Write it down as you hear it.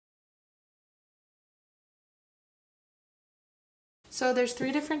So there's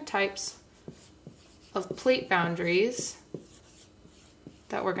three different types of plate boundaries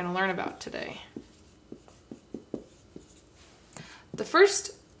that we're going to learn about today. The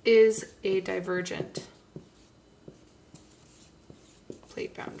first is a divergent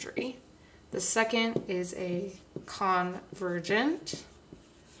plate boundary. The second is a convergent.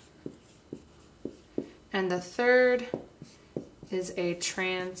 And the third is a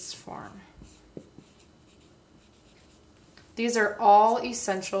transform. These are all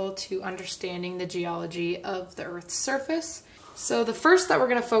essential to understanding the geology of the Earth's surface. So the first that we're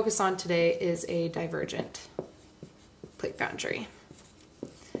going to focus on today is a divergent plate boundary.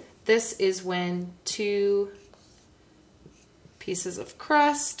 This is when two pieces of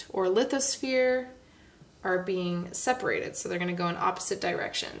crust or lithosphere are being separated. So they're going to go in opposite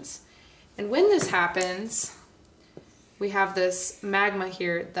directions. And when this happens, we have this magma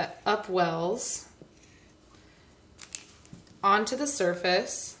here that upwells onto the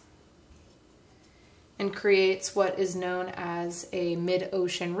surface and creates what is known as a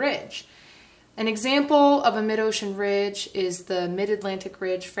mid-ocean ridge. An example of a mid-ocean ridge is the Mid-Atlantic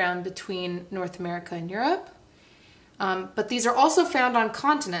Ridge found between North America and Europe. But these are also found on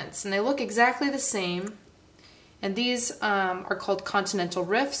continents, and they look exactly the same. And these are called continental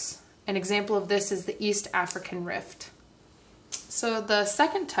rifts. An example of this is the East African Rift. So the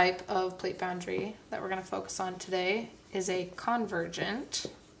second type of plate boundary that we're going to focus on today is a convergent.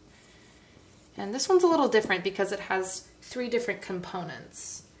 And this one's a little different because it has three different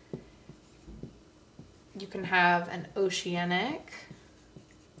components. You can have an oceanic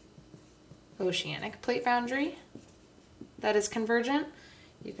plate boundary that is convergent.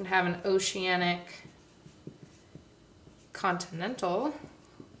 You can have an oceanic continental.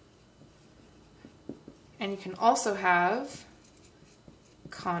 And you can also have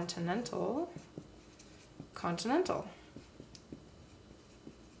continental.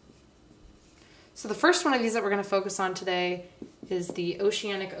 So the first one of these that we're going to focus on today is the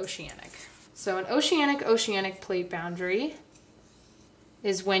oceanic. So an oceanic plate boundary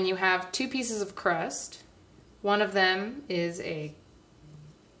is when you have two pieces of crust. One of them is a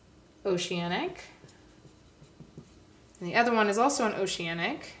oceanic, and the other one is also an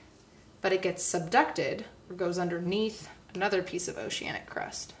oceanic, but it gets subducted or goes underneath another piece of oceanic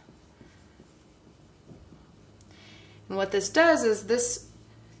crust. And what this does is this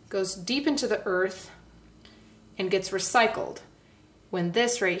goes deep into the earth and gets recycled, when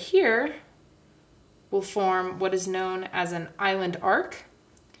this right here will form what is known as an island arc,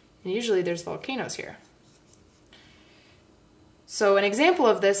 and usually there's volcanoes here. So an example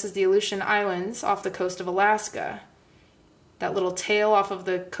of this is the Aleutian Islands off the coast of Alaska. That little tail off of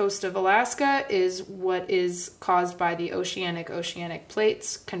the coast of Alaska is what is caused by the oceanic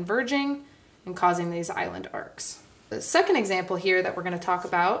plates converging and causing these island arcs. The second example here that we're going to talk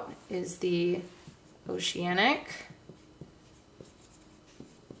about is the oceanic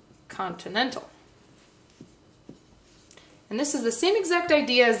continental. And this is the same exact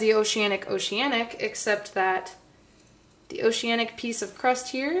idea as the oceanic, except that the oceanic piece of crust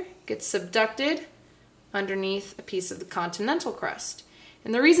here gets subducted underneath a piece of the continental crust.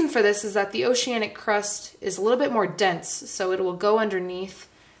 And the reason for this is that the oceanic crust is a little bit more dense, so it will go underneath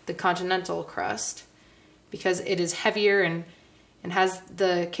the continental crust because it is heavier and has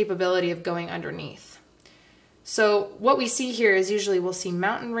the capability of going underneath. So what we see here is usually we'll see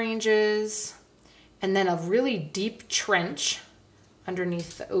mountain ranges and then a really deep trench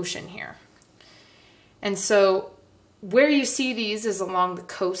underneath the ocean here. And so where you see these is along the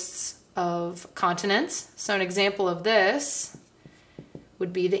coasts of continents. So an example of this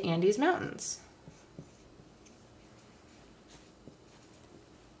would be the Andes Mountains.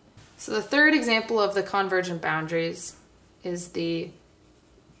 So the third example of the convergent boundaries is the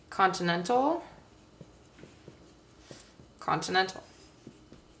continental.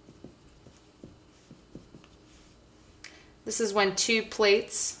 This is when two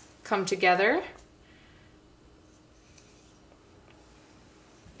plates come together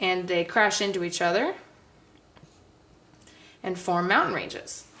and they crash into each other and form mountain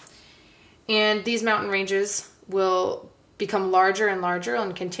ranges. And these mountain ranges will become larger and larger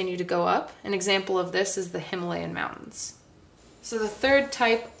and continue to go up. An example of this is the Himalayan mountains. So the third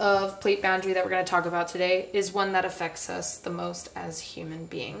type of plate boundary that we're going to talk about today is one that affects us the most as human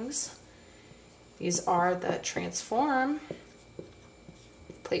beings. These are the transform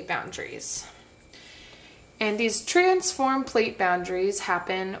plate boundaries. And these transform plate boundaries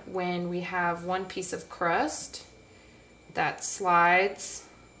happen when we have one piece of crust that slides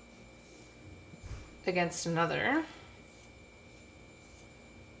against another.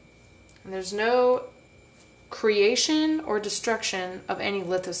 And there's no creation or destruction of any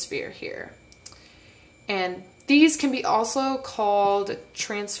lithosphere here. And these can be also called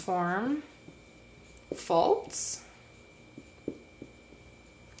transform faults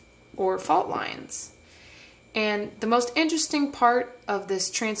or fault lines. And the most interesting part of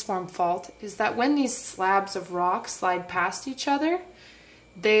this transform fault is that when these slabs of rock slide past each other,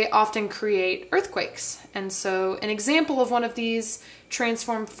 they often create earthquakes. And so an example of one of these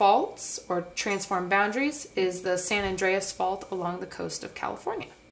transform faults or transform boundaries is the San Andreas Fault along the coast of California.